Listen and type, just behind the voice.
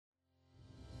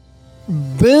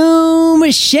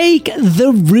Boom! Shake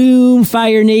the room,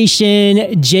 Fire Nation.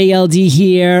 JLD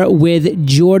here with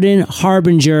Jordan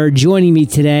Harbinger joining me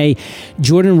today.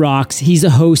 Jordan rocks. He's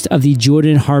the host of the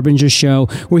Jordan Harbinger Show,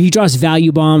 where he drops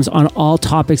value bombs on all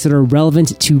topics that are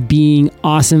relevant to being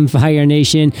awesome, Fire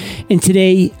Nation. And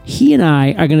today, he and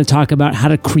I are going to talk about how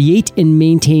to create and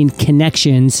maintain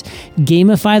connections,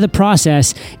 gamify the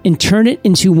process, and turn it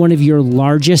into one of your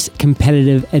largest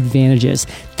competitive advantages.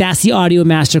 That's the audio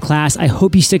masterclass. I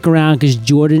hope you stick around because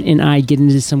Jordan and I get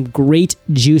into some great,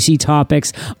 juicy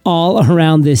topics all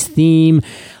around this theme.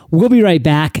 We'll be right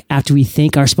back after we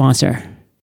thank our sponsor.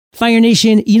 Fire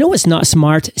Nation, you know what's not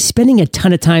smart? Spending a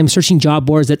ton of time searching job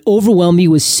boards that overwhelm me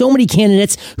with so many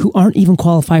candidates who aren't even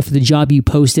qualified for the job you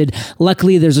posted.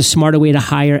 Luckily, there's a smarter way to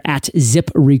hire at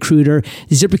ZipRecruiter.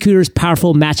 ZipRecruiter's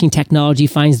powerful matching technology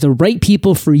finds the right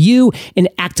people for you and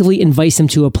actively invites them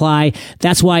to apply.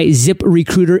 That's why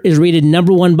ZipRecruiter is rated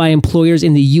 #1 by employers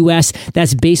in the US.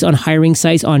 That's based on hiring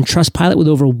sites on Trustpilot with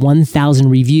over 1,000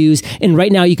 reviews. And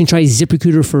right now, you can try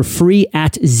ZipRecruiter for free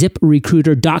at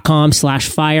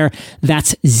ziprecruiter.com/fire.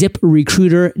 That's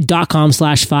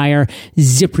ziprecruiter.com/fire.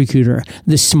 ZipRecruiter,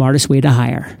 the smartest way to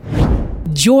hire.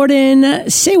 Jordan,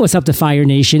 say what's up to Fire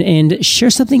Nation and share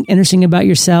something interesting about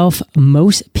yourself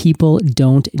most people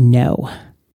don't know.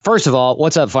 First of all,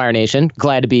 what's up, Fire Nation?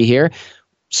 Glad to be here.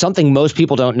 Something most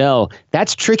people don't know.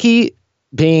 That's tricky,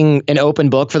 being an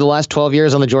open book for the last 12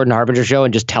 years on the Jordan Harbinger Show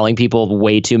and just telling people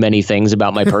way too many things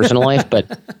about my personal life.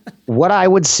 But what I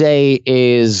would say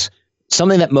is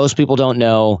something that most people don't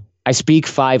know. I speak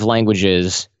 5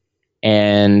 languages,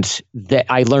 and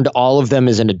I learned all of them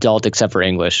as an adult except for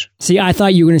English. See, I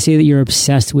thought you were going to say that you're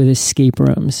obsessed with escape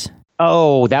rooms.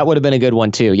 Oh, that would have been a good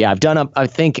one too. Yeah, I've done, I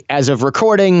think, as of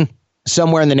recording,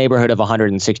 somewhere in the neighborhood of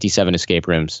 167 escape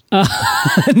rooms.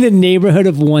 In the neighborhood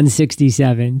of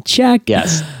 167. Check.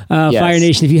 Yes. Yes. Fire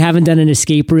Nation, if you haven't done an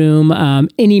escape room,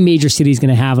 any major city is going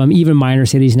to have them, even minor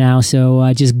cities now.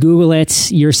 So just Google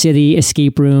it, your city,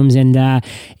 escape rooms, and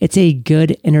it's a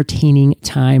good, entertaining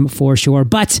time for sure.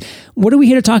 But what are we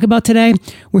here to talk about today?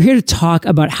 We're here to talk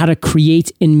about how to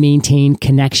create and maintain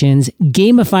connections,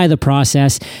 gamify the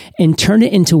process, and turn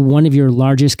it into one of your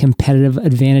largest competitive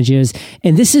advantages.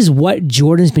 And this is what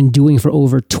Jordan's been doing for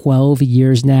over 12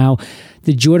 years now.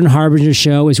 The Jordan Harbinger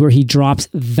Show is where he drops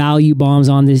value bombs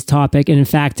on this topic. And in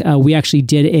fact, we actually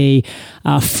did a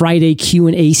Friday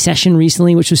Q&A session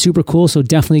recently, which was super cool. So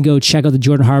definitely go check out the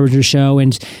Jordan Harbinger Show.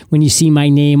 And when you see my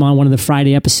name on one of the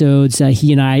Friday episodes,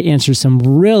 he and I answered some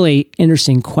really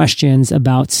interesting questions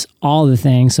about all the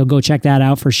things. So go check that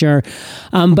out for sure.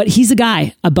 But he's the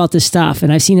guy about this stuff.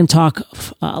 And I've seen him talk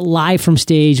live from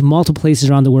stage, multiple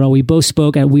places around the world. We both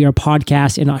spoke at We Are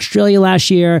Podcast in Australia last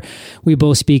year. We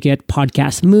both speak at Podcast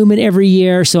Movement every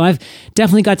year. So I've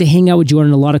definitely got to hang out with Jordan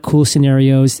in a lot of cool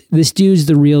scenarios. This dude's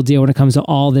the real deal when it comes to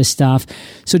all this stuff.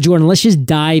 So Jordan, let's just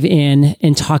dive in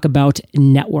and talk about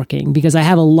networking, because I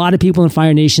have a lot of people in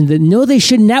Fire Nation that know they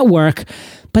should network,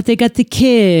 but they got the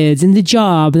kids and the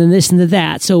job and this and the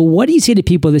that. So what do you say to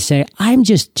people that say, I'm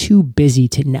just too busy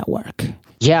to network?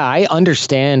 Yeah, I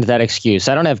understand that excuse.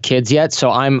 I don't have kids yet, so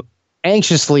I'm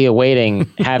anxiously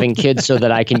awaiting having kids so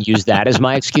that I can use that as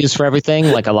my excuse for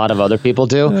everything, like a lot of other people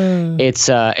do. It's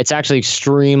actually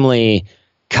extremely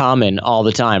common all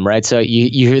the time, right? So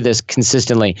you hear this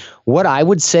consistently. What I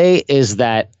would say is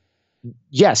that,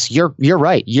 yes, you're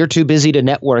right. You're too busy to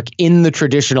network in the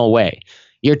traditional way.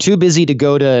 You're too busy to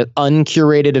go to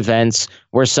uncurated events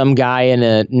where some guy in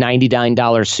a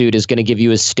 $99 suit is going to give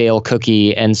you a stale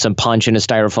cookie and some punch in a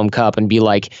styrofoam cup and be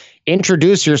like,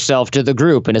 introduce yourself to the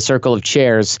group in a circle of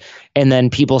chairs. And then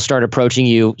people start approaching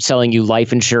you, selling you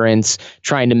life insurance,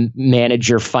 trying to manage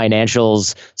your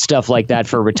financials, stuff like that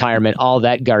for retirement, all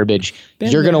that garbage.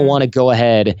 You're going to want to go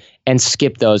ahead and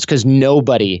skip those because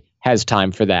nobody has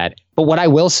time for that. But what I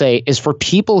will say is for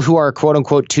people who are quote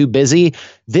unquote too busy,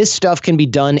 this stuff can be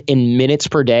done in minutes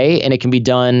per day and it can be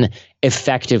done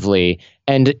effectively.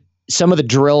 And some of the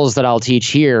drills that I'll teach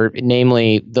here,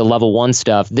 namely the level 1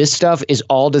 stuff, this stuff is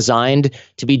all designed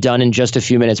to be done in just a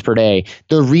few minutes per day.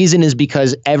 The reason is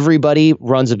because everybody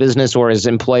runs a business or is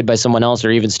employed by someone else,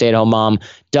 or even stay-at-home mom,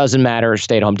 doesn't matter,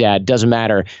 stay-at-home dad, doesn't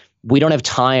matter. We don't have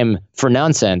time for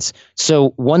nonsense.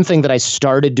 So one thing that I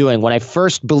started doing when I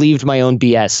first believed my own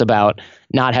BS about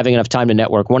not having enough time to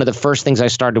network, one of the first things I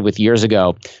started with years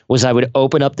ago was I would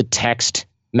open up the text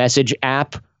message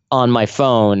app on my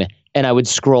phone and I would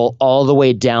scroll all the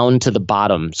way down to the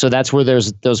bottom. So that's where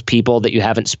there's those people that you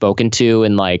haven't spoken to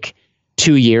in like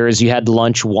 2 years. You had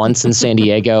lunch once in San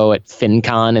Diego at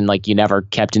FinCon and like you never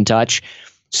kept in touch.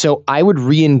 So I would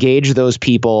re-engage those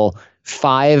people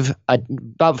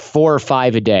about 4 or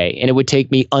 5 a day, and it would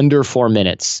take me under 4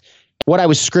 minutes. What I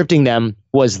was scripting them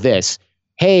was this.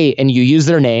 Hey, and you use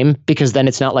their name because then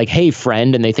it's not like, hey,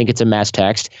 friend, and they think it's a mass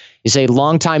text. You say,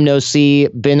 long time no see,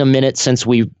 been a minute since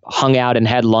we hung out and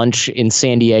had lunch in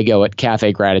San Diego at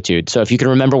Cafe Gratitude. So if you can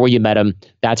remember where you met them,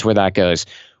 that's where that goes.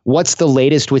 What's the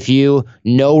latest with you?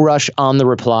 No rush on the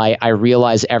reply. I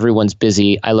realize everyone's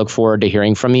busy. I look forward to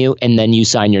hearing from you. And then you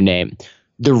sign your name.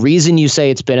 The reason you say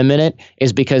it's been a minute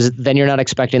is because then you're not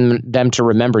expecting them to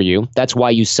remember you. That's why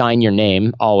you sign your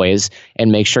name always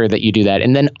and make sure that you do that.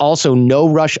 And then also no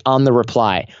rush on the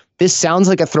reply. This sounds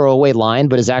like a throwaway line,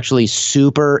 but is actually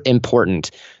super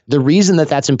important. The reason that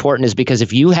that's important is because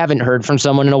if you haven't heard from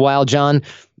someone in a while, John,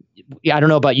 I don't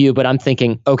know about you, but I'm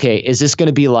thinking, okay, is this going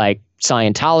to be like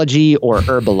Scientology or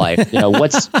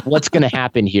Herbalife? What's going to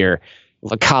happen here?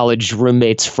 A college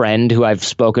roommate's friend who I've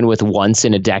spoken with once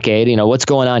in a decade. What's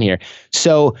going on here?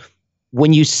 So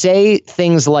when you say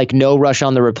things like no rush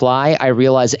on the reply, I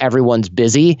realize everyone's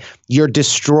busy, you're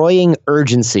destroying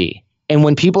urgency. And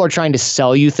when people are trying to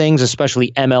sell you things,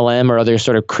 especially MLM or other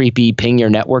sort of creepy ping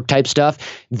your network type stuff,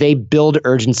 they build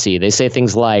urgency. They say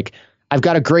things like, I've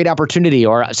got a great opportunity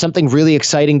or something really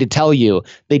exciting to tell you.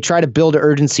 They try to build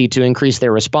urgency to increase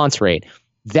their response rate.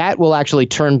 That will actually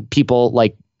turn people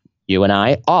like you and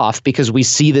I off because we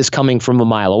see this coming from a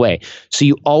mile away. So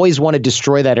you always want to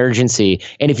destroy that urgency.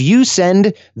 And if you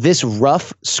send this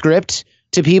rough script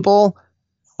to people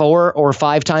 4 or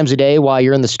 5 times a day while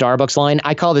you're in the Starbucks line,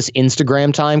 I call this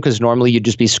Instagram time because normally you'd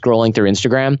just be scrolling through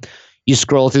Instagram. You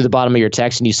scroll through the bottom of your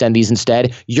text and you send these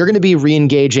instead. You're going to be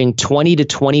re-engaging 20 to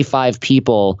 25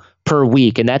 people per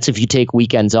week. And that's if you take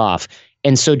weekends off.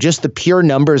 And so just the pure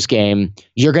numbers game,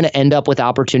 you're going to end up with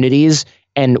opportunities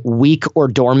and weak or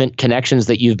dormant connections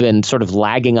that you've been sort of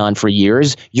lagging on for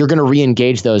years. You're going to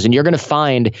re-engage those. And you're going to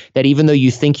find that even though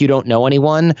you think you don't know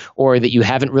anyone or that you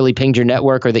haven't really pinged your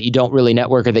network or that you don't really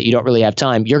network or that you don't really have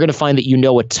time, you're going to find that you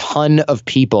know a ton of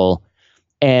people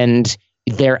and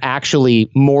they're actually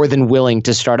more than willing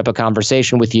to start up a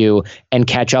conversation with you and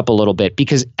catch up a little bit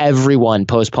because everyone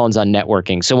postpones on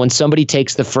networking. So when somebody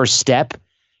takes the first step,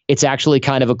 it's actually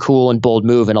kind of a cool and bold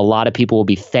move. And a lot of people will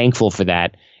be thankful for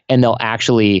that. And they'll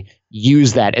actually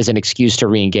use that as an excuse to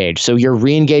re-engage. So you're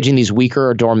re-engaging these weaker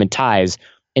or dormant ties,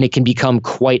 and it can become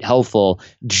quite helpful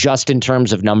just in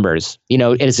terms of numbers.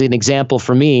 As an example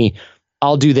for me,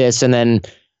 I'll do this and then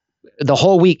the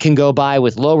whole week can go by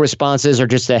with low responses or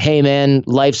just a, hey man,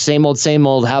 life, same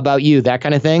old, how about you? That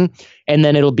kind of thing. And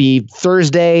then it'll be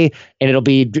Thursday and it'll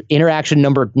be interaction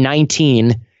number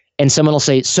 19. And someone will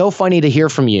say, so funny to hear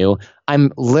from you.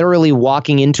 I'm literally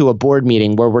walking into a board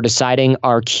meeting where we're deciding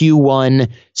our Q1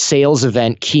 sales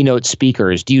event keynote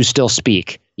speakers. Do you still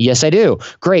speak? Yes, I do.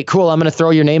 Great, cool. I'm going to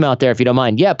throw your name out there if you don't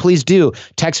mind. Yeah, please do.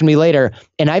 Text me later.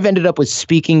 And I've ended up with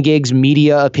speaking gigs,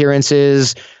 media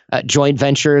appearances, joint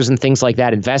ventures and things like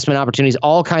that, investment opportunities,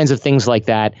 all kinds of things like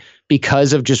that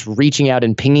because of just reaching out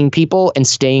and pinging people and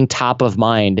staying top of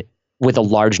mind with a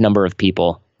large number of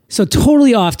people. So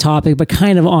totally off topic, but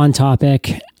kind of on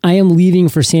topic. I am leaving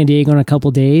for San Diego in a couple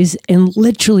days, and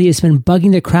literally it's been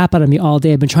bugging the crap out of me all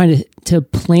day. I've been trying to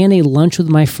plan a lunch with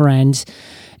my friends,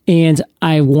 and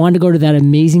I wanted to go to that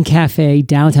amazing cafe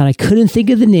downtown. I couldn't think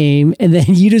of the name, and then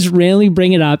you just randomly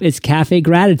bring it up. It's Cafe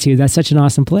Gratitude. That's such an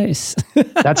awesome place.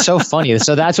 That's so funny.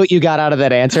 So that's what you got out of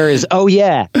that answer is, oh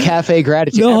yeah, Cafe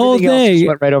Gratitude. The whole thing. Else just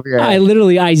went right over your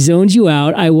head. I zoned you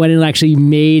out. I went and actually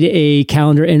made a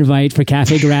calendar invite for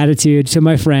Cafe Gratitude to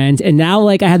my friends. And now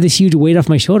I have this huge weight off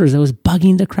my shoulders that was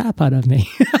bugging the crap out of me.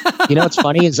 What's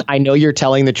funny is I know you're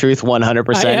telling the truth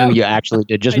 100% and you actually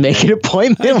did just make an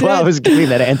appointment while I was giving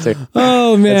that answer.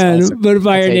 Oh man. Awesome. But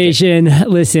Fire Nation,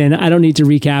 listen, I don't need to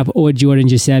recap what Jordan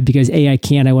just said because A, I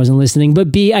can't, I wasn't listening,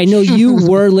 but B, I know you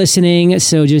were listening.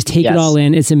 So just take it all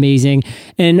in. It's amazing.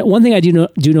 And one thing I do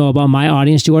know about my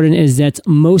audience, Jordan, is that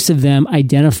most of them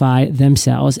identify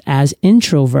themselves as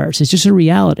introverts. It's just a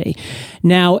reality.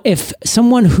 Now, if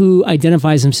someone who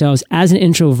identifies themselves as an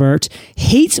introvert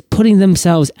hates putting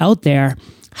themselves out there,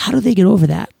 how do they get over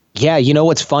that? Yeah,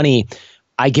 what's funny?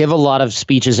 I give a lot of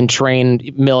speeches and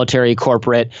train military,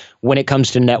 corporate when it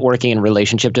comes to networking and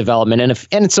relationship development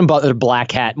and some other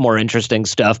black hat, more interesting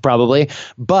stuff probably.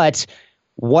 But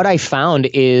what I found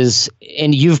is,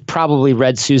 and you've probably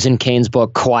read Susan Cain's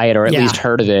book, Quiet, or at least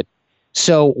heard of it.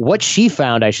 So what she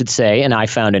found, I should say, and I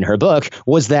found in her book,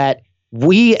 was that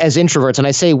we as introverts, and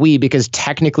I say we because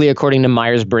technically, according to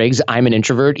Myers-Briggs, I'm an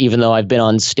introvert, even though I've been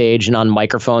on stage and on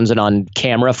microphones and on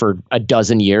camera for a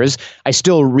dozen years, I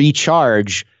still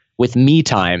recharge with me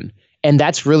time. And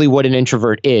that's really what an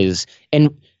introvert is.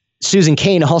 And Susan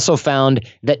Cain also found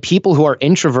that people who are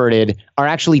introverted are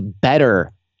actually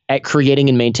better at creating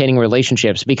and maintaining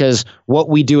relationships, because what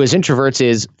we do as introverts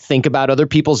is think about other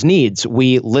people's needs.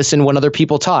 We listen when other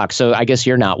people talk. So I guess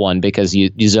you're not one, because you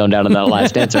zoned out on that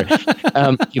last answer.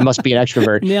 You must be an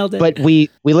extrovert. Nailed it. But we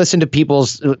listen to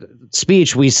people's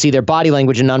speech. We see their body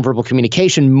language and nonverbal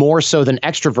communication more so than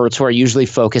extroverts, who are usually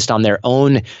focused on their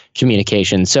own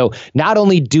communication. So not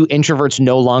only do introverts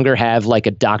no longer have like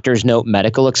a doctor's note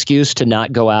medical excuse to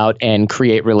not go out and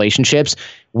create relationships,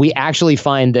 we actually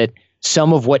find that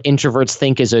some of what introverts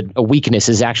think is a weakness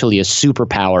is actually a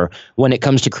superpower when it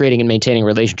comes to creating and maintaining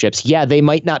relationships. Yeah, they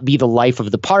might not be the life of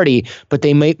the party, but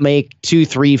they might make 2,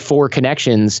 3, 4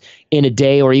 connections in a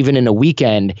day or even in a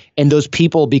weekend, and those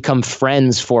people become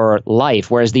friends for life.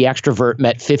 Whereas the extrovert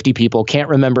met 50 people, can't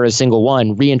remember a single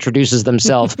one, reintroduces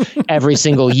themselves every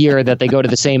single year that they go to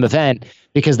the same event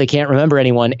because they can't remember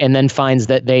anyone, and then finds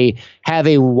that they have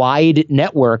a wide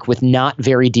network with not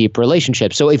very deep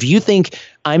relationships. So if you think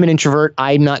I'm an introvert,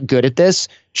 I'm not good at this,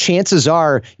 chances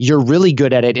are you're really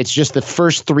good at it. It's just the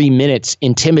first 3 minutes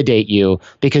intimidate you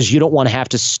because you don't want to have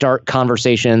to start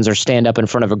conversations or stand up in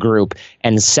front of a group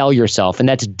and sell yourself. And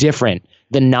that's different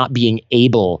than not being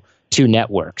able to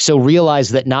network. So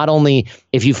realize that not only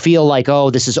if you feel like, oh,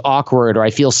 this is awkward or I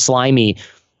feel slimy,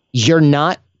 you're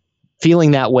not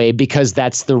feeling that way because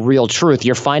that's the real truth.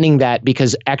 You're finding that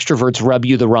because extroverts rub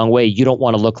you the wrong way. You don't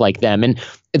want to look like them. And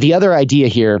the other idea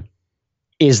here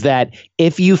is that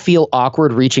if you feel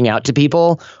awkward reaching out to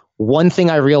people, one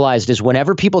thing I realized is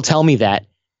whenever people tell me that,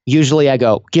 usually I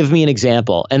go, give me an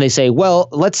example. And they say, well,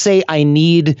 let's say I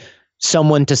need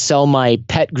someone to sell my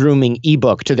pet grooming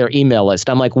ebook to their email list.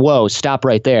 I'm like, whoa, stop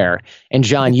right there. And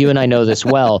John, you and I know this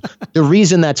well. The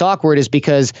reason that's awkward is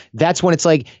because that's when it's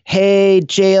like, hey,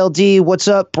 JLD, what's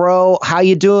up, bro? How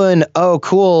you doing? Oh,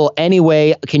 cool.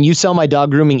 Anyway, can you sell my dog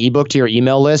grooming ebook to your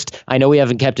email list? I know we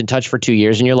haven't kept in touch for 2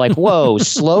 years. And you're like, whoa,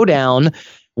 slow down.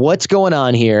 What's going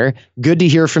on here? Good to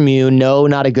hear from you. No,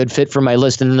 not a good fit for my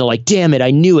list. And then they're like, damn it, I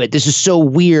knew it. This is so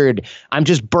weird. I'm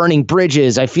just burning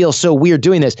bridges. I feel so weird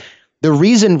doing this. The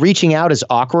reason reaching out is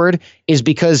awkward is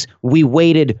because we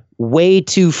waited way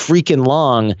too freaking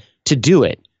long to do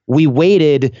it. We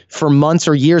waited for months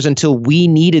or years until we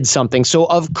needed something. So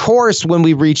of course, when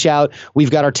we reach out,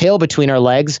 we've got our tail between our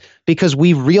legs because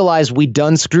we realize we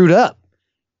done screwed up.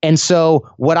 And so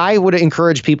what I would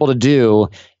encourage people to do,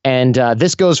 and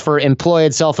this goes for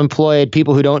employed, self-employed,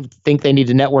 people who don't think they need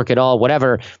to network at all,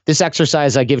 whatever. This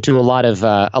exercise I give to a lot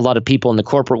of people in the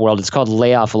corporate world. It's called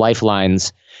layoff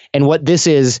lifelines. And what this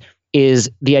is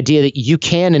the idea that you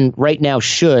can and right now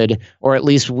should, or at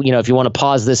least, if you want to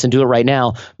pause this and do it right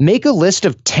now, make a list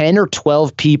of 10 or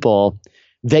 12 people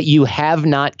that you have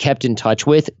not kept in touch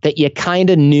with that you kind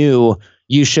of knew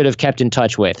you should have kept in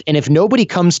touch with. And if nobody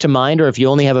comes to mind, or if you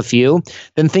only have a few,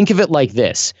 then think of it like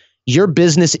this. Your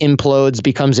business implodes,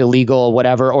 becomes illegal,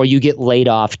 whatever, or you get laid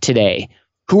off today.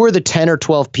 Who are the 10 or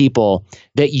 12 people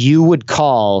that you would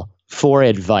call for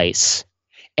advice?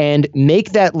 And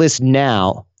make that list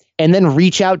now, and then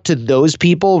reach out to those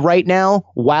people right now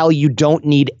while you don't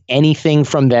need anything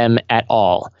from them at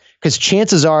all. Because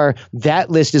chances are that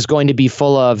list is going to be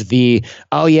full of the,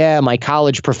 oh yeah, my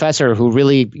college professor who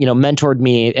really, mentored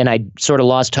me and I sort of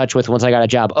lost touch with once I got a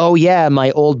job. Oh yeah,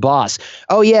 my old boss.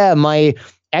 Oh yeah, my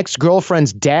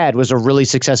ex-girlfriend's dad was a really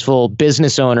successful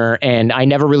business owner and I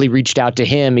never really reached out to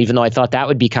him, even though I thought that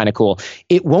would be kind of cool.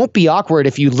 It won't be awkward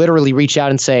if you literally reach out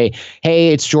and say,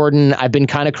 hey, it's Jordan. I've been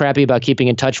kind of crappy about keeping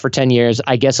in touch for 10 years.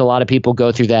 I guess a lot of people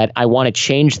go through that. I want to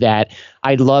change that.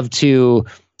 I'd love to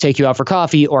take you out for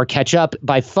coffee or catch up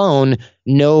by phone.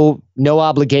 No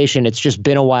obligation. It's just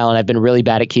been a while and I've been really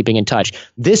bad at keeping in touch.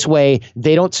 This way,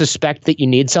 they don't suspect that you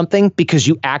need something because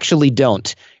you actually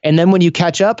don't. And then when you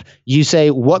catch up, you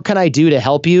say, what can I do to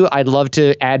help you? I'd love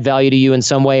to add value to you in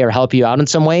some way or help you out in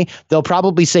some way. They'll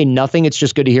probably say nothing. It's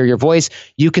just good to hear your voice.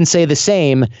 You can say the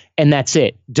same and that's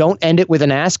it. Don't end it with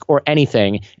an ask or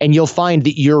anything. And you'll find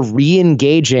that you're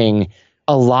re-engaging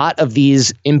a lot of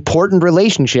these important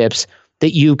relationships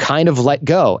that you kind of let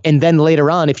go. And then later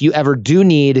on, if you ever do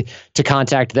need to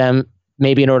contact them,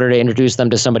 maybe in order to introduce them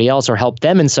to somebody else or help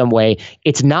them in some way,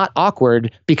 it's not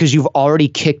awkward because you've already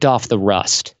kicked off the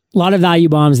rust. A lot of value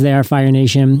bombs there, Fire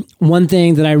Nation. One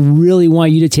thing that I really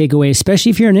want you to take away, especially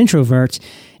if you're an introvert,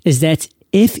 is that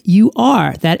if you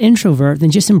are that introvert,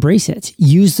 then just embrace it.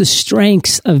 Use the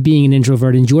strengths of being an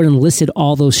introvert. And Jordan listed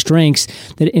all those strengths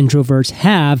that introverts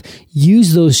have.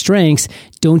 Use those strengths.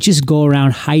 Don't just go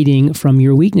around hiding from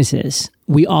your weaknesses.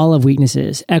 We all have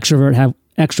weaknesses. Extroverts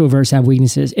have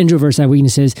weaknesses. Introverts have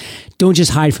weaknesses. Don't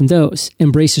just hide from those.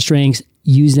 Embrace the strengths.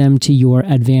 use them to your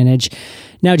advantage.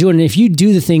 Now, Jordan, if you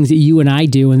do the things that you and I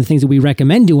do and the things that we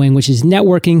recommend doing, which is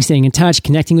networking, staying in touch,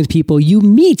 connecting with people, you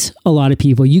meet a lot of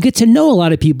people, you get to know a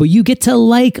lot of people, you get to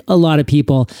like a lot of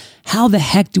people. How the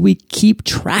heck do we keep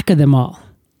track of them all?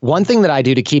 One thing that I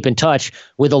do to keep in touch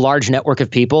with a large network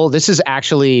of people, this is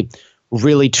actually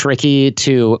really tricky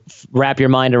to wrap your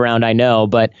mind around, I know,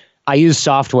 but I use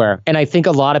software. And I think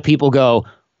a lot of people go,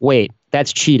 wait,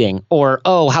 that's cheating. Or,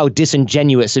 oh, how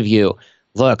disingenuous of you.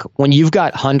 Look, when you've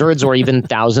got hundreds or even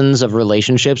thousands of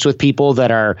relationships with people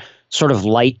that are sort of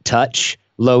light touch,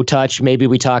 low touch, maybe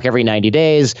we talk every 90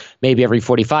 days, maybe every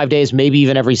 45 days, maybe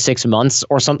even every 6 months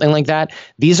or something like that.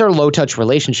 These are low touch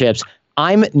relationships.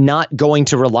 I'm not going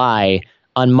to rely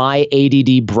on my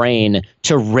ADD brain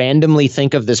to randomly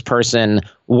think of this person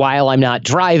while I'm not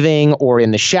driving or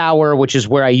in the shower, which is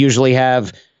where I usually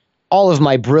have all of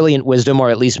my brilliant wisdom, or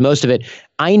at least most of it.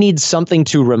 I need something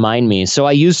to remind me. So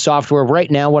I use software. Right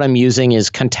now, what I'm using is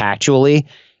Contactually.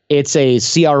 It's a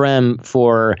CRM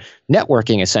for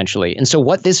networking, essentially. And so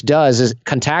what this does is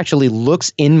Contactually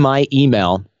looks in my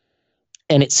email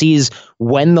and it sees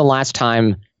when the last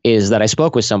time is that I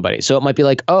spoke with somebody. So it might be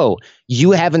like, oh,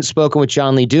 you haven't spoken with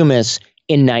John Lee Dumas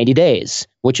in 90 days,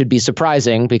 which would be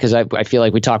surprising because I feel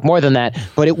like we talk more than that,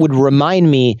 but it would remind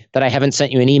me that I haven't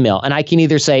sent you an email. And I can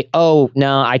either say, oh,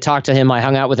 no, I talked to him, I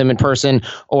hung out with him in person,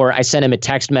 or I sent him a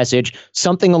text message,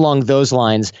 something along those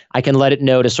lines. I can let it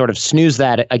know to sort of snooze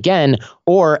that again,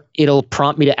 or it'll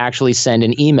prompt me to actually send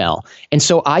an email. And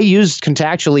so I use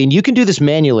Contactually, and you can do this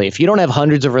manually. If you don't have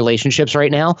hundreds of relationships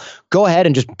right now, go ahead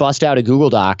and just bust out a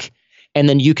Google Doc. And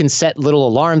then you can set little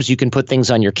alarms. You can put things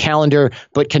on your calendar,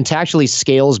 but Contactually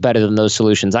scales better than those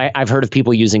solutions. I've heard of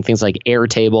people using things like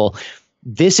Airtable.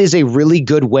 This is a really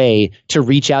good way to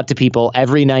reach out to people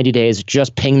every 90 days.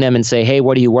 Just ping them and say, hey,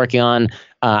 what are you working on?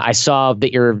 I saw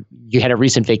that you had a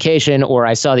recent vacation, or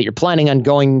I saw that you're planning on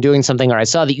doing something, or I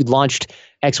saw that you launched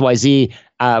XYZ.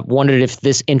 Wondered if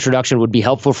this introduction would be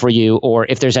helpful for you, or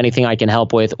if there's anything I can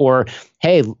help with, or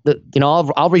hey,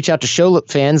 I'll reach out to show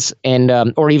fans and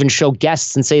or even show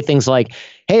guests and say things like,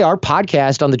 hey, our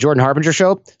podcast on the Jordan Harbinger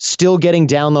Show still getting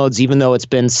downloads even though it's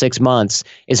been 6 months.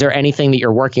 Is there anything that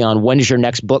you're working on? When is your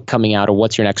next book coming out, or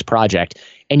what's your next project?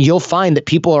 And you'll find that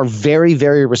people are very,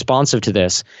 very responsive to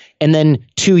this. And then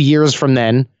 2 years from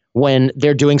then, when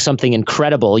they're doing something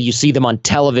incredible, you see them on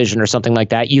television or something like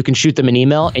that, you can shoot them an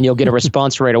email and you'll get a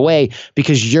response right away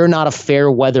because you're not a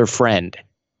fair weather friend.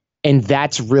 And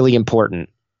that's really important.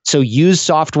 So use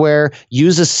software,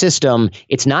 use a system.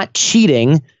 It's not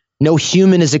cheating. No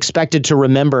human is expected to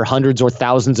remember hundreds or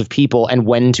thousands of people and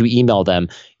when to email them.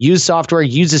 Use software,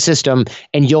 use a system,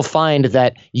 and you'll find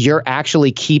that you're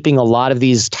actually keeping a lot of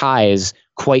these ties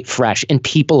quite fresh, and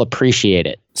people appreciate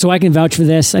it. So I can vouch for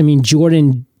this. I mean,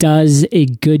 Jordan does a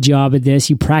good job at this.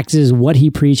 He practices what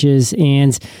he preaches.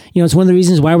 And, it's one of the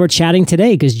reasons why we're chatting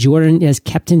today, because Jordan has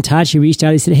kept in touch. He reached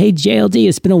out. He said, hey, JLD,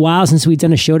 it's been a while since we've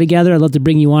done a show together. I'd love to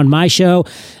bring you on my show.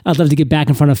 I'd love to get back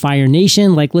in front of Fire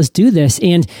Nation. Let's do this.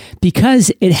 And because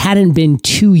it hadn't been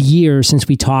 2 years since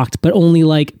we talked, but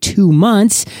only 2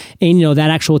 months, and, that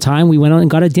actual time, we went out and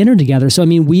got a dinner together. So,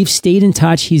 we've stayed in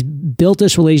touch. He's built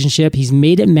this relationship. He's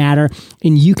made it matter.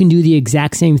 And you can do the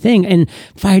exact same thing. And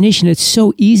Fire Nation, it's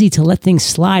so easy to let things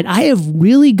slide. I have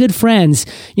really good friends,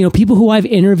 people who I've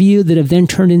interviewed that have then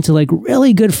turned into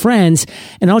really good friends.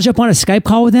 And I'll jump on a Skype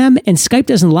call with them, and Skype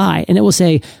doesn't lie. And it will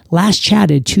say, last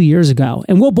chatted 2 years ago.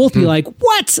 And we'll both be like,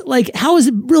 what? How has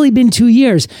it really been 2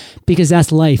 years? Because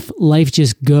that's life. Life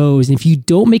just goes. And if you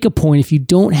don't make a point, if you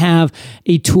don't have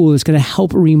a tool that's going to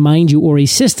help remind you, or a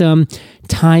system,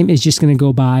 time is just going to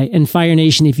go by. And Fire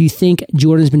Nation, if you think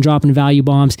Jordan's been dropping value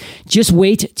bombs, just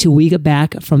wait till we get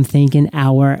back from thanking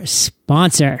our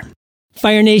sponsor.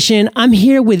 Fire Nation, I'm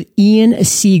here with Ian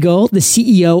Siegel, the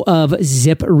CEO of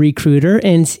ZipRecruiter.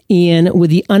 And Ian,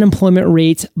 with the unemployment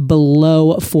rate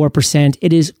below 4%,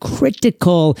 it is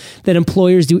critical that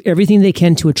employers do everything they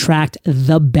can to attract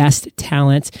the best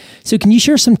talent. So can you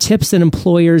share some tips that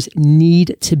employers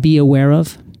need to be aware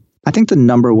of? I think the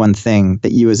number one thing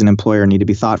that you as an employer need to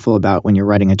be thoughtful about when you're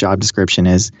writing a job description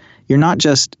is you're not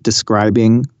just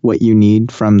describing what you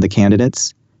need from the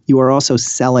candidates, you are also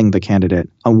selling the candidate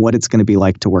on what it's going to be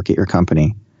like to work at your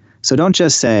company. So don't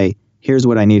just say, here's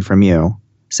what I need from you.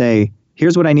 Say,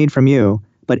 here's what I need from you,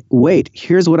 but wait,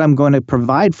 here's what I'm going to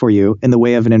provide for you in the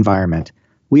way of an environment.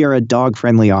 We are a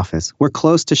dog-friendly office. We're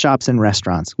close to shops and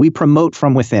restaurants. We promote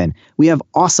from within. We have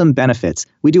awesome benefits.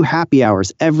 We do happy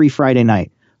hours every Friday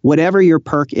night. Whatever your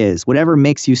perk is, whatever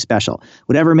makes you special,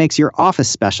 whatever makes your office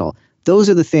special, those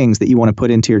are the things that you want to put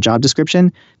into your job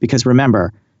description. Because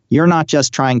remember, You're not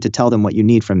just trying to tell them what you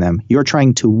need from them. You're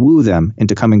trying to woo them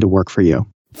into coming to work for you.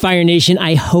 Fire Nation,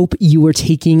 I hope you were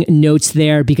taking notes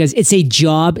there because it's a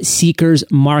job seeker's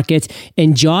market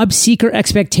and job seeker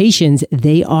expectations,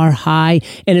 they are high.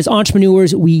 And as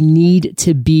entrepreneurs, we need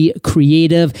to be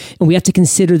creative and we have to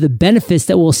consider the benefits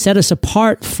that will set us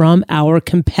apart from our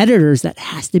competitors. That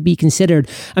has to be considered.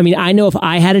 I mean, I know if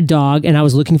I had a dog and I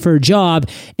was looking for a job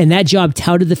and that job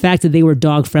touted the fact that they were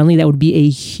dog friendly, that would be a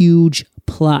huge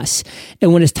plus.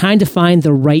 And when it's time to find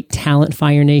the right talent,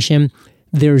 Fire Nation,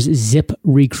 there's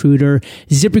ZipRecruiter.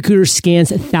 ZipRecruiter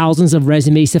scans thousands of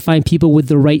resumes to find people with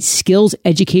the right skills,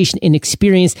 education, and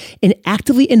experience and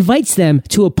actively invites them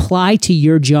to apply to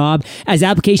your job. As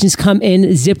applications come in,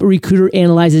 ZipRecruiter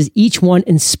analyzes each one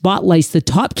and spotlights the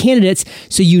top candidates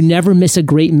so you never miss a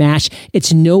great match.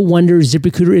 It's no wonder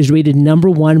ZipRecruiter is rated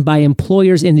 #1 by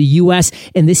employers in the US,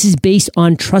 and this is based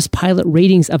on Trustpilot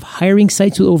ratings of hiring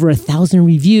sites with over 1,000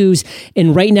 reviews.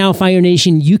 And right now, Fire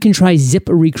Nation, you can try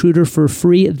ZipRecruiter for free.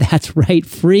 That's right,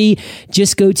 free.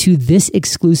 Just go to this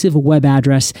exclusive web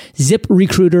address,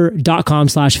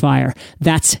 ziprecruiter.com/fire.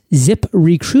 That's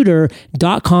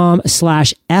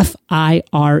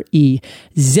ziprecruiter.com/FIRE.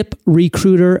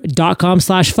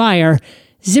 ziprecruiter.com/fire.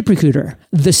 ZipRecruiter,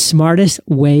 the smartest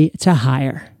way to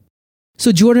hire.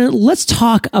 So Jordan, let's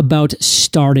talk about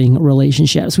starting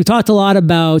relationships. We talked a lot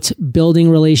about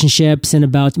building relationships and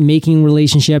about making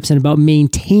relationships and about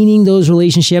maintaining those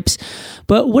relationships.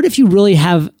 But what if you really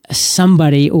have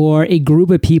somebody or a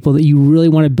group of people that you really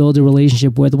want to build a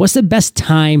relationship with? What's the best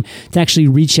time to actually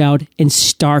reach out and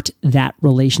start that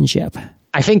relationship?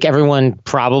 I think everyone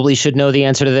probably should know the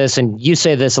answer to this, and you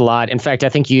say this a lot. In fact, I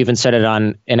think you even said it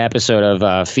on an episode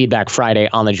of Feedback Friday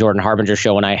on the Jordan Harbinger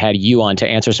show when I had you on to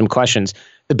answer some questions.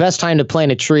 The best time to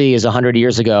plant a tree is 100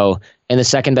 years ago, and the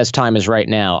second best time is right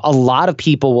now. A lot of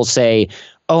people will say,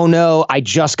 oh no, I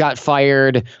just got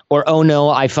fired, or oh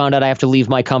no, I found out I have to leave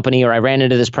my company, or I ran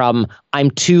into this problem.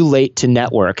 I'm too late to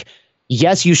network.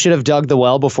 Yes, you should have dug the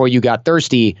well before you got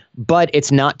thirsty, but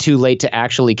it's not too late to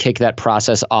actually kick that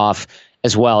process off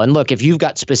as well. And look, if you've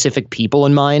got specific people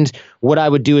in mind, what I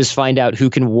would do is find out who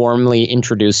can warmly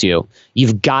introduce you.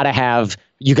 You got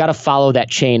to follow that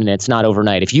chain, and it's not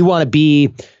overnight. If you want to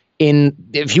be in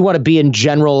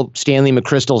General Stanley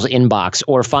McChrystal's inbox,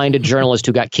 or find a journalist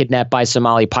who got kidnapped by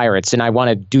Somali pirates, and I want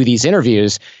to do these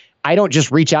interviews, I don't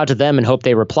just reach out to them and hope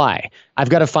they reply. I've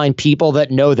got to find people that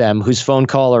know them, whose phone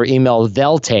call or email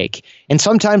they'll take. And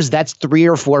sometimes that's 3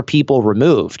 or 4 people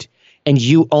removed. And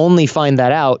you only find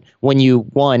that out when you,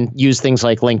 1, use things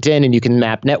like LinkedIn and you can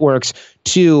map networks.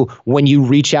 2, when you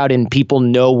reach out and people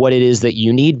know what it is that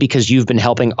you need because you've been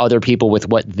helping other people with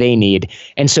what they need.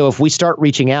 And so if we start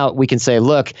reaching out, we can say,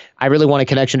 look, I really want a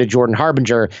connection to Jordan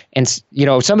Harbinger. And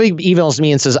if somebody emails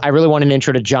me and says, I really want an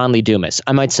intro to John Lee Dumas,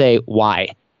 I might say, why?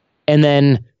 And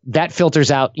then that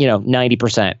filters out,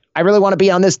 90%. I really want to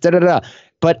be on this, da-da-da.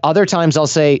 But other times I'll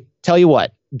say, tell you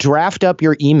what, draft up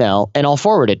your email and I'll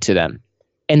forward it to them.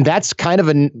 And that's kind of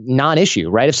a non-issue,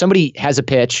 right? If somebody has a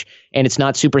pitch and it's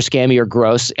not super scammy or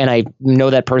gross, and I know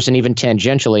that person even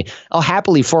tangentially, I'll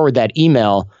happily forward that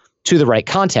email to the right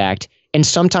contact. And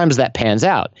sometimes that pans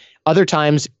out. Other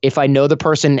times, if I know the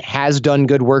person has done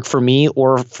good work for me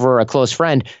or for a close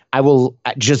friend, I will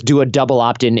just do a double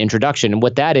opt-in introduction. And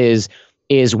what that is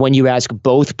when you ask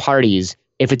both parties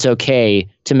if it's okay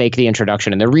to make the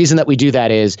introduction. And the reason that we do that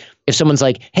is if someone's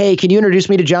like, hey, can you introduce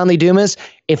me to John Lee Dumas?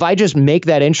 If I just make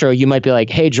that intro, you might be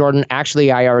like, hey, Jordan,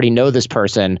 actually, I already know this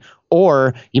person.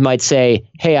 Or you might say,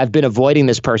 hey, I've been avoiding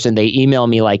this person. They email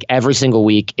me like every single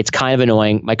week. It's kind of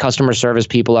annoying. My customer service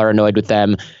people are annoyed with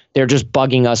them. They're just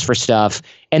bugging us for stuff.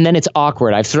 And then it's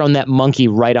awkward. I've thrown that monkey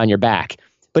right on your back.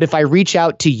 But if I reach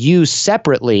out to you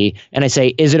separately and I say,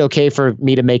 is it okay for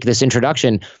me to make this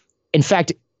introduction? In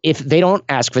fact, if they don't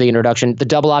ask for the introduction, the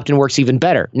double opt-in works even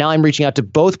better. Now I'm reaching out to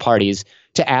both parties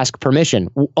to ask permission.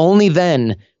 Only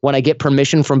then, when I get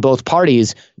permission from both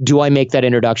parties, do I make that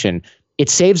introduction.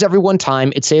 It saves everyone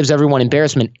time, it saves everyone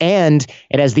embarrassment, and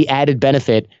it has the added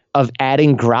benefit of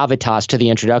adding gravitas to the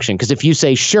introduction. Because if you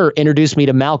say, sure, introduce me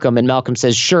to Malcolm, and Malcolm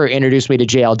says, sure, introduce me to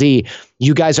JLD,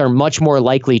 you guys are much more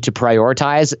likely to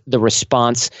prioritize the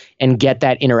response and get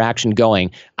that interaction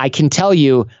going. I can tell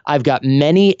you, I've got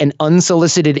many an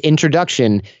unsolicited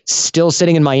introduction still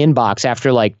sitting in my inbox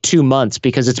after like 2 months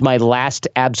because it's my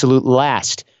absolute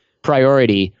last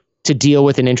priority to deal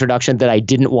with an introduction that I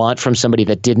didn't want from somebody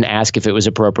that didn't ask if it was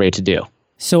appropriate to do.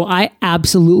 So I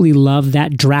absolutely love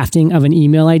that drafting of an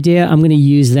email idea. I'm going to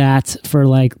use that for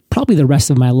like probably the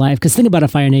rest of my life. Because think about it,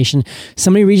 Fire Nation.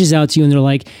 Somebody reaches out to you and they're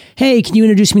like, hey, can you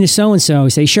introduce me to so-and-so?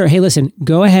 Say, sure. Hey, listen,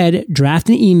 go ahead, draft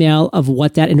an email of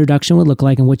what that introduction would look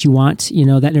like and what you want,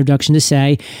 that introduction to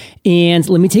say. And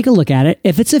let me take a look at it.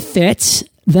 If it's a fit,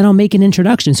 then I'll make an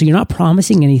introduction. So you're not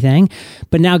promising anything.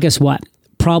 But now guess what?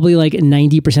 Probably like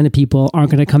 90% of people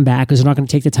aren't going to come back because they're not going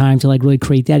to take the time to like really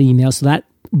create that email. So that,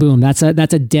 boom, that's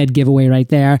a dead giveaway right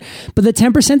there. But the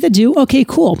 10% that do, okay,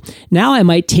 cool. Now I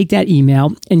might take that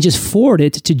email and just forward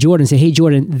it to Jordan and say, hey,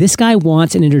 Jordan, this guy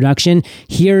wants an introduction.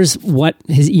 Here's what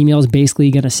his email is basically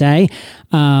going to say.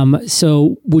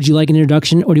 So would you like an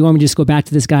introduction, or do you want me to just go back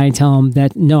to this guy and tell him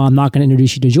that, no, I'm not going to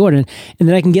introduce you to Jordan? And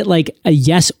then I can get like a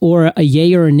yes or a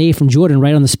yay or a nay from Jordan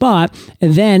right on the spot.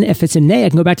 And then if it's a nay, I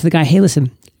can go back to the guy, hey,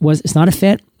 listen, it's not a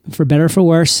fit, for better or for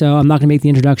worse, so I'm not going to make the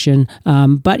introduction.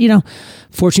 But,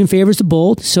 fortune favors the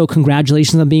bold, so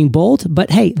congratulations on being bold,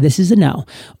 but hey, this is a no.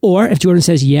 Or if Jordan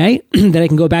says yay, then I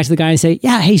can go back to the guy and say,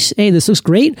 yeah, hey, this looks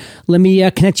great. Let me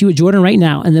connect you with Jordan right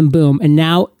now. And then boom. And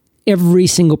now every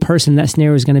single person in that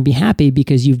scenario is going to be happy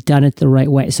because you've done it the right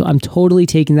way. So I'm totally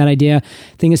taking that idea.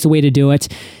 I think it's the way to do it.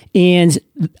 And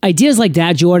ideas like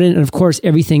that, Jordan, and of course,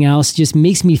 everything else just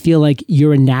makes me feel like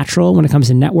you're a natural when it comes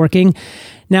to networking.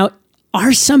 Now,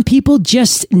 are some people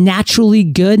just naturally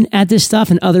good at this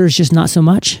stuff and others just not so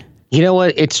much? You know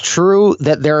what? It's true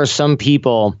that there are some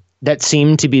people that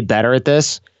seem to be better at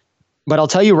this, but I'll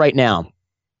tell you right now,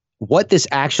 what this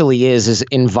actually is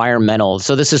environmental.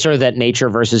 So this is sort of that nature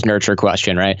versus nurture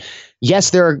question, right? Yes,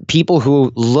 there are people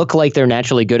who look like they're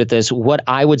naturally good at this. What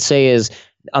I would say is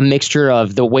a mixture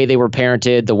of the way they were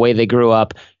parented, the way they grew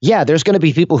up. Yeah, there's going to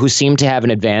be people who seem to have an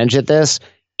advantage at this.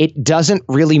 It doesn't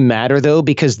really matter, though,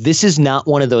 because this is not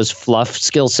one of those fluff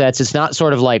skill sets. It's not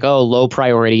sort of like, oh, low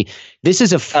priority. This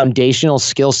is a foundational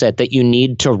skill set that you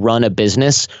need to run a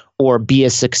business or be a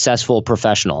successful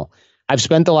professional. I've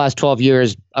spent the last 12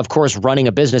 years, of course, running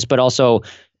a business, but also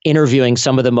interviewing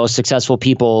some of the most successful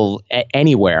people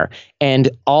anywhere. And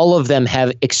all of them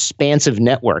have expansive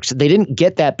networks. They didn't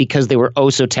get that because they were oh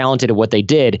so talented at what they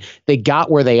did. They got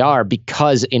where they are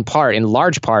because in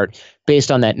large part,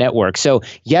 based on that network. So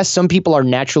yes, some people are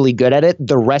naturally good at it.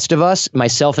 The rest of us,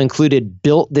 myself included,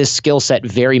 built this skill set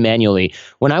very manually.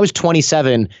 When I was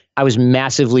 27, I was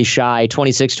massively shy,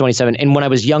 26, 27. And when I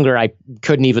was younger, I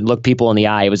couldn't even look people in the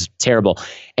eye. It was terrible.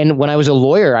 And when I was a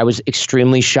lawyer, I was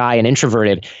extremely shy and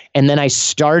introverted. And then I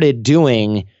started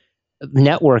doing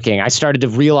networking. I started to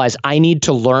realize I need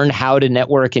to learn how to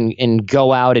network and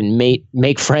go out and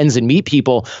make friends and meet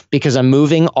people because I'm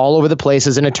moving all over the place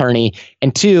as an attorney.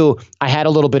 And two, I had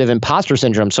a little bit of imposter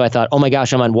syndrome. So I thought, oh my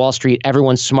gosh, I'm on Wall Street.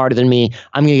 Everyone's smarter than me.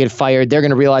 I'm going to get fired. They're going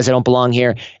to realize I don't belong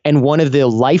here. And one of the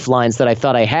lifelines that I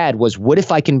thought I had was, what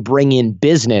if I can bring in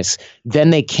business? Then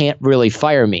they can't really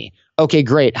fire me. Okay,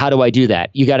 great. How do I do that?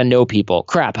 You got to know people.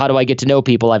 Crap. How do I get to know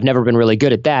people? I've never been really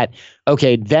good at that.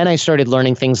 Okay, then I started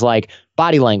learning things like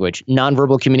body language,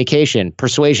 nonverbal communication,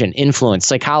 persuasion, influence,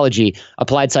 psychology,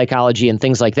 applied psychology, and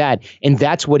things like that. And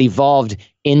that's what evolved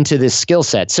into this skill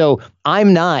set. So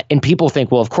I'm not, and people think,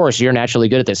 well, of course, you're naturally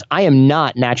good at this. I am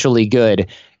not naturally good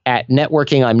at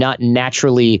networking. I'm not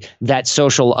naturally that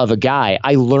social of a guy.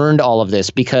 I learned all of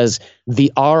this because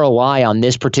the ROI on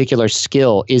this particular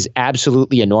skill is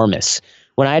absolutely enormous.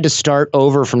 When I had to start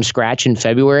over from scratch in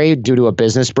February due to a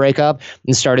business breakup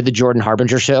and started the Jordan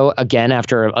Harbinger show again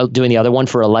after doing the other one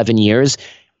for 11 years,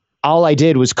 all I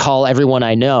did was call everyone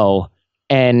I know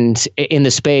and in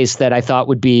the space that I thought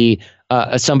would be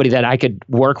somebody that I could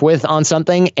work with on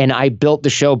something. And I built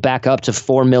the show back up to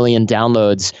 4 million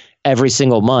downloads every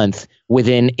single month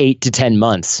within 8 to 10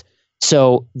 months.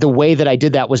 So the way that I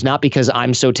did that was not because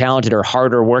I'm so talented or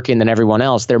harder working than everyone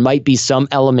else. There might be some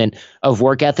element of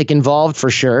work ethic involved for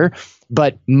sure,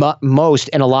 but most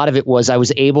and a lot of it was I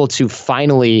was able to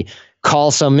finally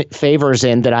call some favors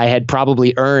in that I had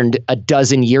probably earned a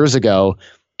dozen years ago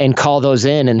and call those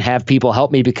in and have people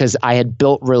help me because I had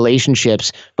built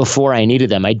relationships before I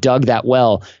needed them. I dug that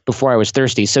well before I was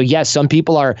thirsty. So yes, some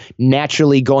people are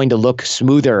naturally going to look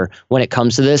smoother when it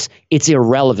comes to this. It's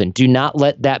irrelevant. Do not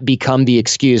let that become the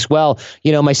excuse. Well,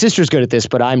 my sister's good at this,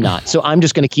 but I'm not. So I'm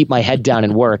just going to keep my head down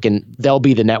and work, and they'll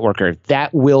be the networker.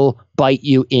 That will bite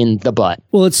you in the butt.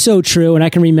 Well, it's so true. And I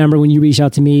can remember when you reached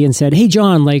out to me and said, hey,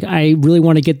 John, I really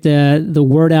want to get the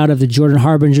word out of the Jordan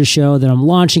Harbinger show that I'm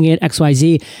launching it,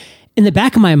 XYZ. in the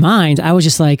back of my mind, I was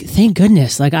just like, thank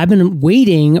goodness. Like, I've been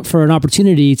waiting for an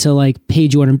opportunity to like pay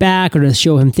Jordan back or to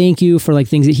show him thank you for like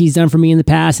things that he's done for me in the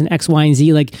past and X, Y, and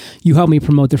Z. Like, you helped me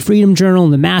promote the Freedom Journal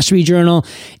and the Mastery Journal,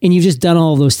 and you've just done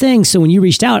all of those things. So when you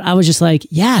reached out, I was just like,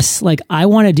 yes, like I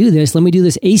want to do this. Let me do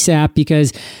this ASAP,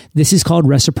 because this is called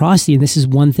reciprocity. And this is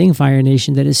one thing, Fire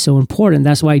Nation, that is so important.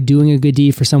 That's why doing a good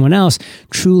deed for someone else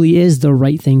truly is the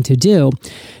right thing to do.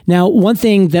 Now, one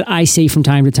thing that I say from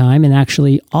time to time, and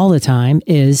actually all the time,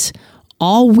 is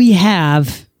all we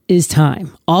have is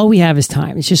time. All we have is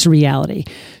time. It's just a reality.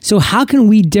 So how can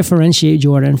we differentiate,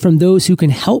 Jordan, from those who can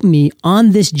help me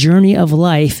on this journey of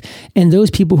life and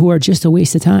those people who are just a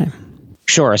waste of time?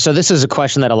 Sure. So this is a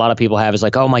question that a lot of people have, is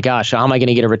like, oh my gosh, how am I going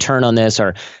to get a return on this?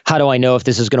 Or how do I know if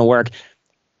this is going to work?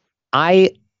 I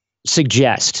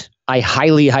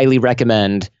highly, highly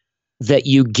recommend that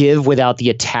you give without the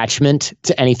attachment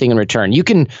to anything in return. You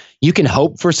can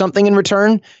hope for something in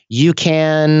return. You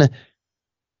can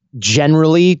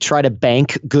generally try to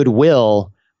bank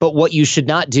goodwill, but what you should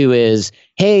not do is,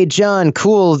 hey, John,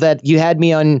 cool that you had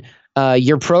me on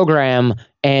your program,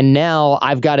 and now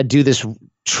I've got to do this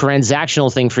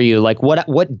transactional thing for you. Like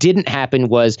what didn't happen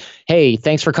was, hey,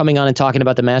 thanks for coming on and talking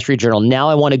about the Mastery Journal. Now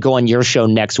I want to go on your show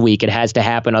next week. It has to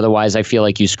happen. Otherwise I feel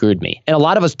like you screwed me. And a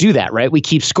lot of us do that, right? We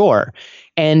keep score.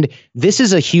 And this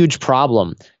is a huge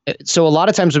problem. So a lot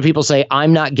of times when people say,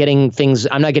 I'm not getting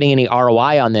any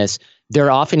ROI on this,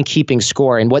 they're often keeping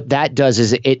score. And what that does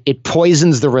is it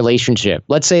poisons the relationship.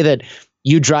 Let's say that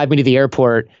you drive me to the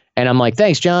airport and I'm like,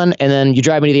 thanks, John. And then you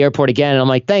drive me to the airport again. And I'm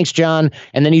like, thanks, John.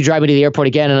 And then you drive me to the airport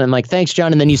again. And I'm like, thanks,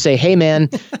 John. And then you say, hey, man,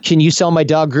 can you sell my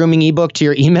dog grooming ebook to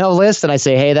your email list? And I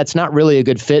say, hey, that's not really a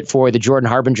good fit for the Jordan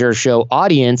Harbinger show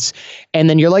audience. And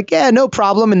then you're like, yeah, no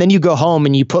problem. And then you go home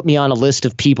and you put me on a list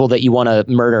of people that you want to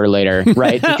murder later,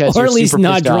 right? Because or at least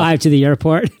not drive to the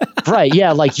airport. Right.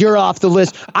 Yeah. Like, you're off the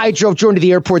list. I drove Jordan to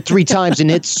the airport 3 times and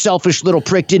its selfish little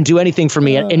prick didn't do anything for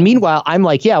me. And meanwhile, I'm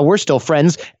like, yeah, we're still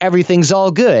friends. Everything's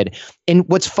all good. And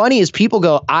what's funny is people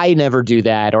go, I never do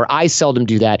that, or I seldom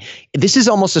do that. This is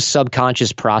almost a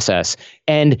subconscious process.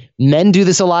 And men do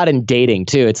this a lot in dating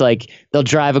too. It's like they'll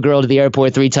drive a girl to the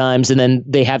airport 3 times and then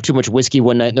they have too much whiskey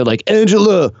one night and they're like,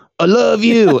 Angela, I love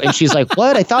you. And she's like,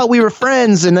 what? I thought we were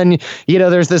friends. And then,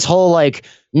 there's this whole like,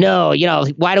 no,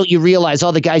 why don't you realize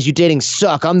all the guys you're dating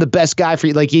suck? I'm the best guy for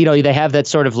you. Like, they have that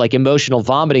sort of like emotional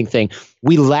vomiting thing.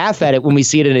 We laugh at it when we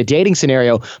see it in a dating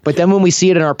scenario, but then when we see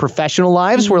it in our professional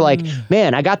lives, we're like,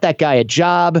 man, I got that guy a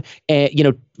job,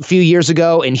 a few years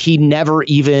ago, and he never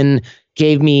even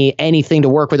gave me anything to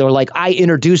work with. Or like, I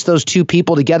introduced those 2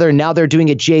 people together and now they're doing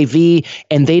a JV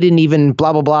and they didn't even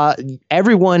blah, blah, blah.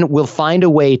 Everyone will find a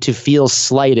way to feel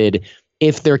slighted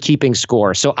if they're keeping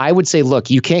score. So I would say, look,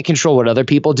 you can't control what other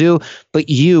people do, but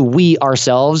we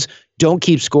ourselves don't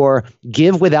keep score.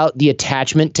 Give without the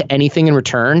attachment to anything in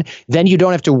return. Then you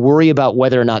don't have to worry about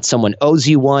whether or not someone owes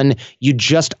you one. You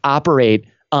just operate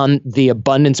on the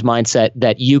abundance mindset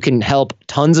that you can help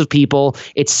tons of people.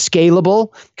 It's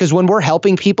scalable because when we're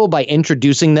helping people by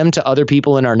introducing them to other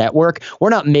people in our network, we're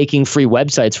not making free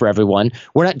websites for everyone.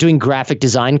 We're not doing graphic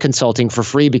design consulting for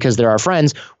free because they're our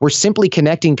friends. We're simply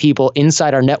connecting people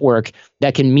inside our network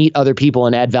that can meet other people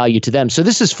and add value to them. So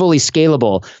this is fully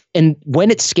scalable. And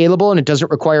when it's scalable and it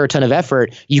doesn't require a ton of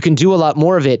effort, you can do a lot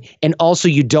more of it. And also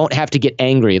you don't have to get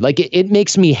angry. Like it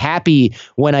makes me happy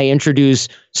when I introduce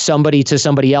somebody to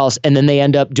somebody else and then they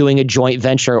end up doing a joint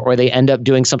venture or they end up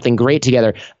doing something great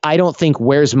together. I don't think,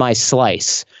 where's my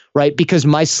slice? Right? Because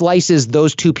my slice is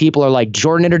those 2 people are like,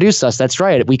 Jordan introduced us. That's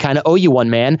right. We kind of owe you one,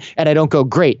 man. And I don't go,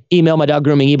 great, email my dog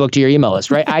grooming ebook to your email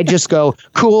list, right? I just go,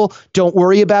 cool, don't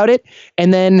worry about it.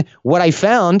 And then what I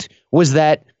found was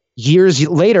that years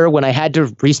later, when I had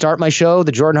to restart my show,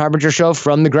 the Jordan Harbinger show,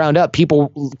 from the ground up,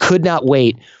 people could not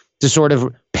wait to sort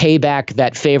of pay back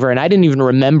that favor. And I didn't even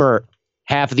remember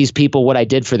half of these people what I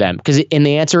did for them. And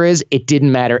the answer is, it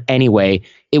didn't matter anyway.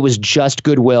 It was just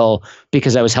goodwill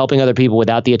because I was helping other people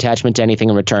without the attachment to anything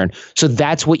in return. So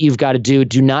that's what you've got to do.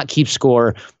 Do not keep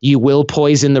score. You will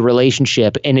poison the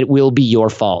relationship and it will be your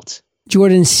fault.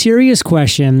 Jordan, serious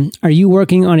question. Are you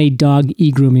working on a dog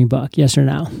e-grooming book? Yes or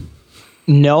no?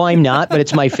 No, I'm not, but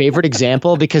it's my favorite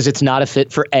example because it's not a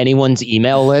fit for anyone's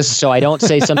email list. So I don't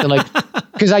say something like,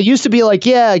 because I used to be like,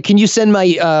 yeah, can you send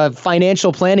my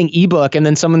financial planning ebook? And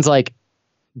then someone's like,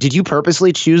 did you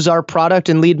purposely choose our product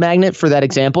and lead magnet for that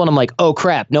example? And I'm like, oh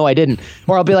crap, no, I didn't.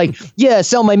 Or I'll be like, yeah,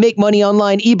 sell my Make Money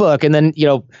Online ebook. And then,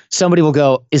 somebody will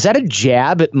go, is that a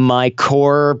jab at my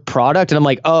core product? And I'm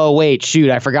like, oh wait, shoot,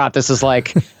 I forgot. This is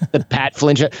like the Pat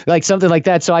Flynn, like something like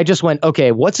that. So I just went,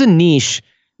 okay, what's a niche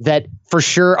that for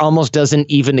sure almost doesn't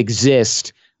even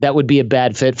exist that would be a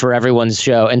bad fit for everyone's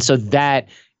show. And so that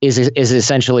is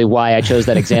essentially why I chose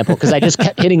that example, because I just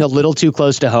kept hitting a little too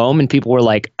close to home and people were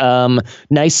like,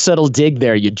 nice subtle dig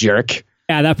there, you jerk.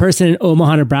 Yeah, that person in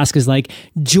Omaha, Nebraska is like,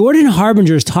 Jordan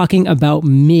Harbinger is talking about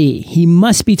me. He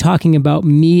must be talking about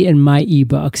me and my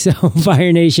ebook. So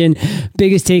Fire Nation,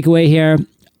 biggest takeaway here,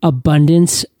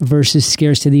 abundance versus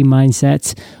scarcity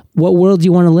mindsets. What world do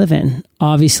you want to live in?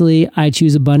 Obviously, I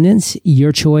choose abundance.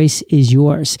 Your choice is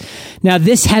yours. Now,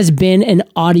 this has been an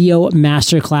audio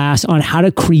masterclass on how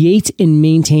to create and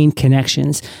maintain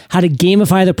connections, how to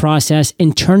gamify the process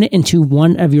and turn it into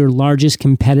one of your largest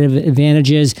competitive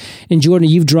advantages. And Jordan,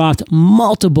 you've dropped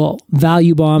multiple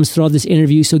value bombs throughout this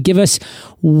interview. So give us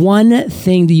one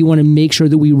thing that you want to make sure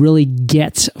that we really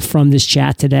get from this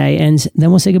chat today, and then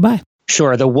we'll say goodbye.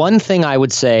 Sure. The one thing I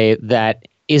would say that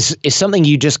is something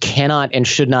you just cannot and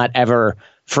should not ever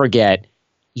forget.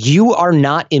 You are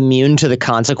not immune to the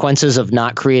consequences of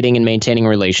not creating and maintaining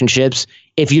relationships.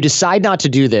 If you decide not to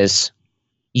do this,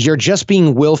 you're just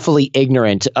being willfully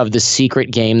ignorant of the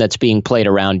secret game that's being played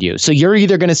around you. So you're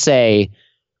either going to say,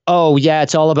 oh, yeah,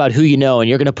 it's all about who you know, and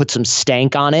you're going to put some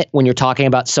stank on it when you're talking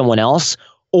about someone else,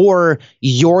 or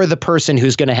you're the person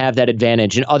who's going to have that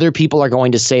advantage, and other people are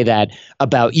going to say that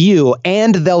about you,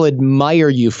 and they'll admire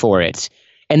you for it.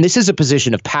 And this is a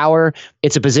position of power.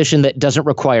 It's a position that doesn't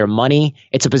require money.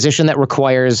 It's a position that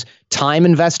requires time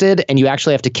invested, and you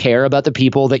actually have to care about the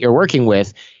people that you're working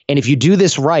with. And if you do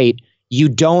this right,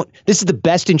 this is the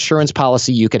best insurance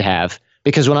policy you could have.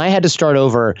 Because when I had to start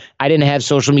over, I didn't have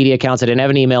social media accounts. I didn't have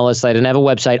an email list. I didn't have a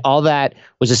website. All that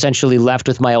was essentially left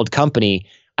with my old company.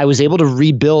 I was able to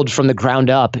rebuild from the ground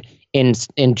up in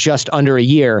just under a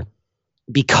year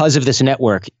because of this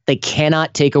network. They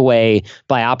cannot take away,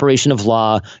 by operation of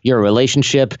law, your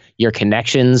relationship, your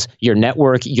connections, your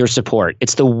network, your support.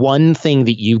 It's the one thing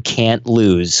that you can't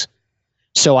lose.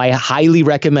 So I highly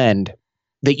recommend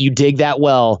that you dig that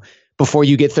well before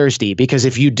you get thirsty, because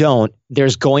if you don't,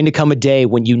 there's going to come a day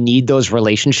when you need those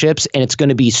relationships, and it's going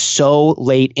to be so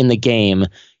late in the game,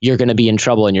 you're going to be in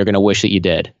trouble and you're going to wish that you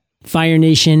did. Fire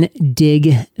Nation,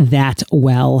 dig that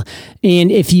well.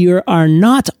 And if you are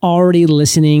not already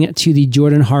listening to the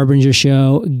Jordan Harbinger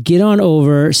Show, get on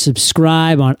over,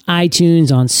 subscribe on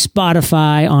iTunes, on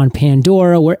Spotify, on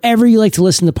Pandora, wherever you like to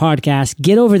listen to podcasts.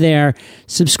 Get over there,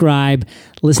 subscribe,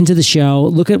 listen to the show.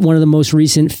 Look at one of the most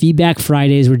recent Feedback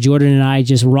Fridays where Jordan and I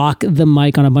just rock the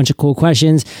mic on a bunch of cool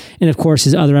questions. And of course,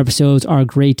 his other episodes are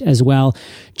great as well.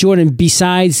 Jordan,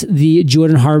 besides the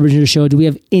Jordan Harbinger Show, do we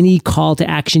have any call to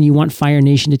action you want Fire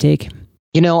Nation to take?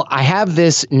 You know, I have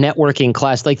this networking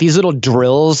class, like these little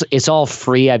drills. It's all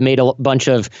free. I've made a bunch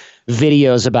of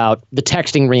videos about the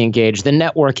texting reengage, the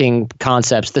networking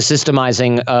concepts, the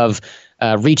systemizing of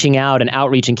reaching out and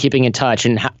outreach and keeping in touch,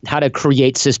 and how to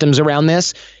create systems around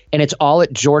this. And it's all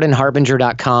at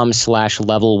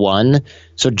jordanharbinger.com/level1.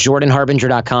 So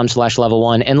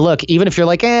jordanharbinger.com/level1. And look, even if you're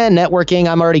like, networking,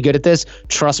 I'm already good at this.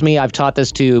 Trust me, I've taught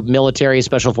this to military,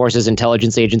 special forces,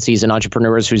 intelligence agencies, and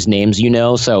entrepreneurs whose names you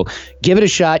know. So give it a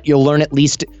shot. You'll learn at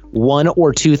least one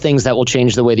or two things that will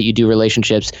change the way that you do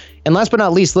relationships. And last but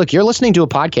not least, look, you're listening to a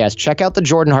podcast. Check out the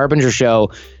Jordan Harbinger Show.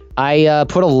 I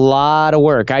put a lot of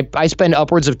work. I spend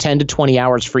upwards of 10 to 20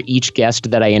 hours for each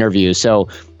guest that I interview. So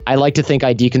I like to think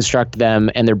I deconstruct them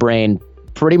and their brain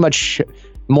pretty much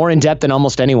more in depth than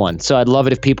almost anyone. So I'd love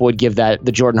it if people would give the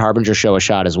Jordan Harbinger Show a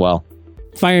shot as well.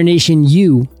 Fire Nation,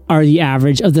 you are the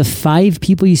average of the 5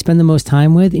 people you spend the most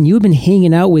time with, and you have been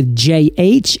hanging out with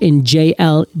JH and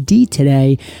JLD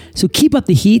today. So keep up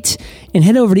the heat and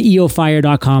head over to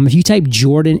eofire.com. If you type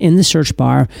Jordan in the search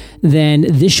bar, then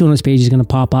this show notes page is going to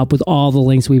pop up with all the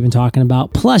links we've been talking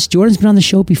about. Plus, Jordan's been on the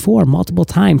show before multiple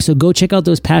times, so go check out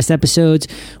those past episodes.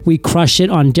 We crushed it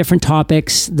on different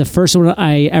topics. The first one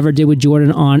I ever did with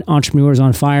Jordan on Entrepreneurs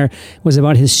on Fire was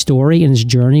about his story and his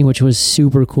journey, which was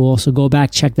super cool. So go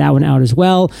back, check that one out as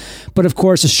well. But of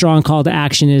course, a strong call to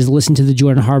action is listen to the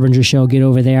Jordan Harbinger Show. Get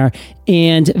over there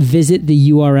and visit the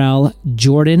URL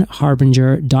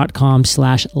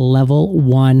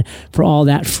jordanharbinger.com/level1 for all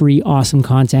that free, awesome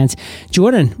content.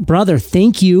 Jordan, brother,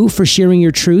 thank you for sharing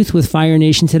your truth with Fire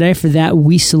Nation today. For that,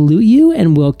 we salute you,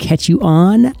 and we'll catch you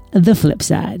on the flip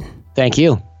side. Thank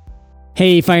you.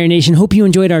 Hey, Fire Nation. Hope you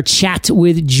enjoyed our chat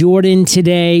with Jordan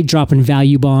today, dropping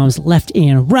value bombs left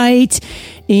and right.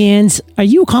 And are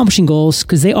you accomplishing goals?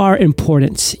 Because they are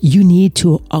important. You need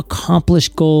to accomplish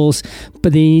goals,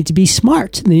 but they need to be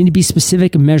smart. They need to be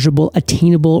specific, measurable,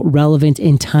 attainable, relevant,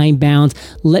 and time-bound.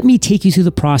 Let me take you through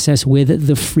the process with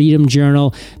the Freedom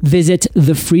Journal. Visit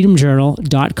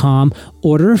thefreedomjournal.com,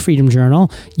 order a Freedom Journal,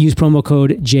 use promo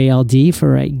code JLD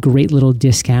for a great little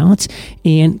discount.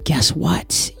 And guess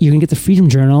what? You're going to get the Freedom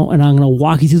Journal, and I'm going to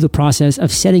walk you through the process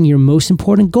of setting your most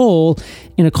important goal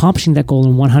and accomplishing that goal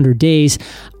in 100 days.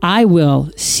 I will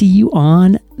see you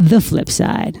on the flip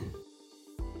side.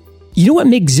 You know what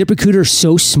makes ZipRecruiter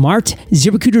so smart?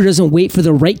 ZipRecruiter doesn't wait for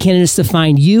the right candidates to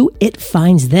find you. It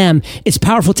finds them. Its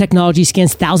powerful technology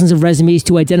scans thousands of resumes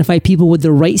to identify people with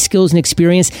the right skills and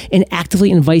experience and actively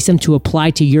invites them to apply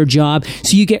to your job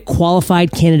so you get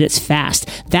qualified candidates fast.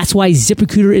 That's why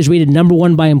ZipRecruiter is rated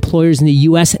 #1 by employers in the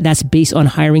U.S. That's based on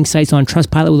hiring sites on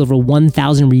Trustpilot with over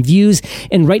 1,000 reviews.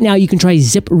 And right now you can try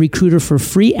ZipRecruiter for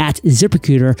free at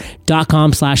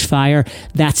ZipRecruiter.com/fire.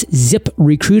 That's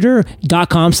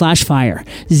ZipRecruiter.com/fire.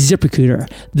 ZipRecruiter,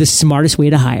 the smartest way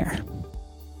to hire.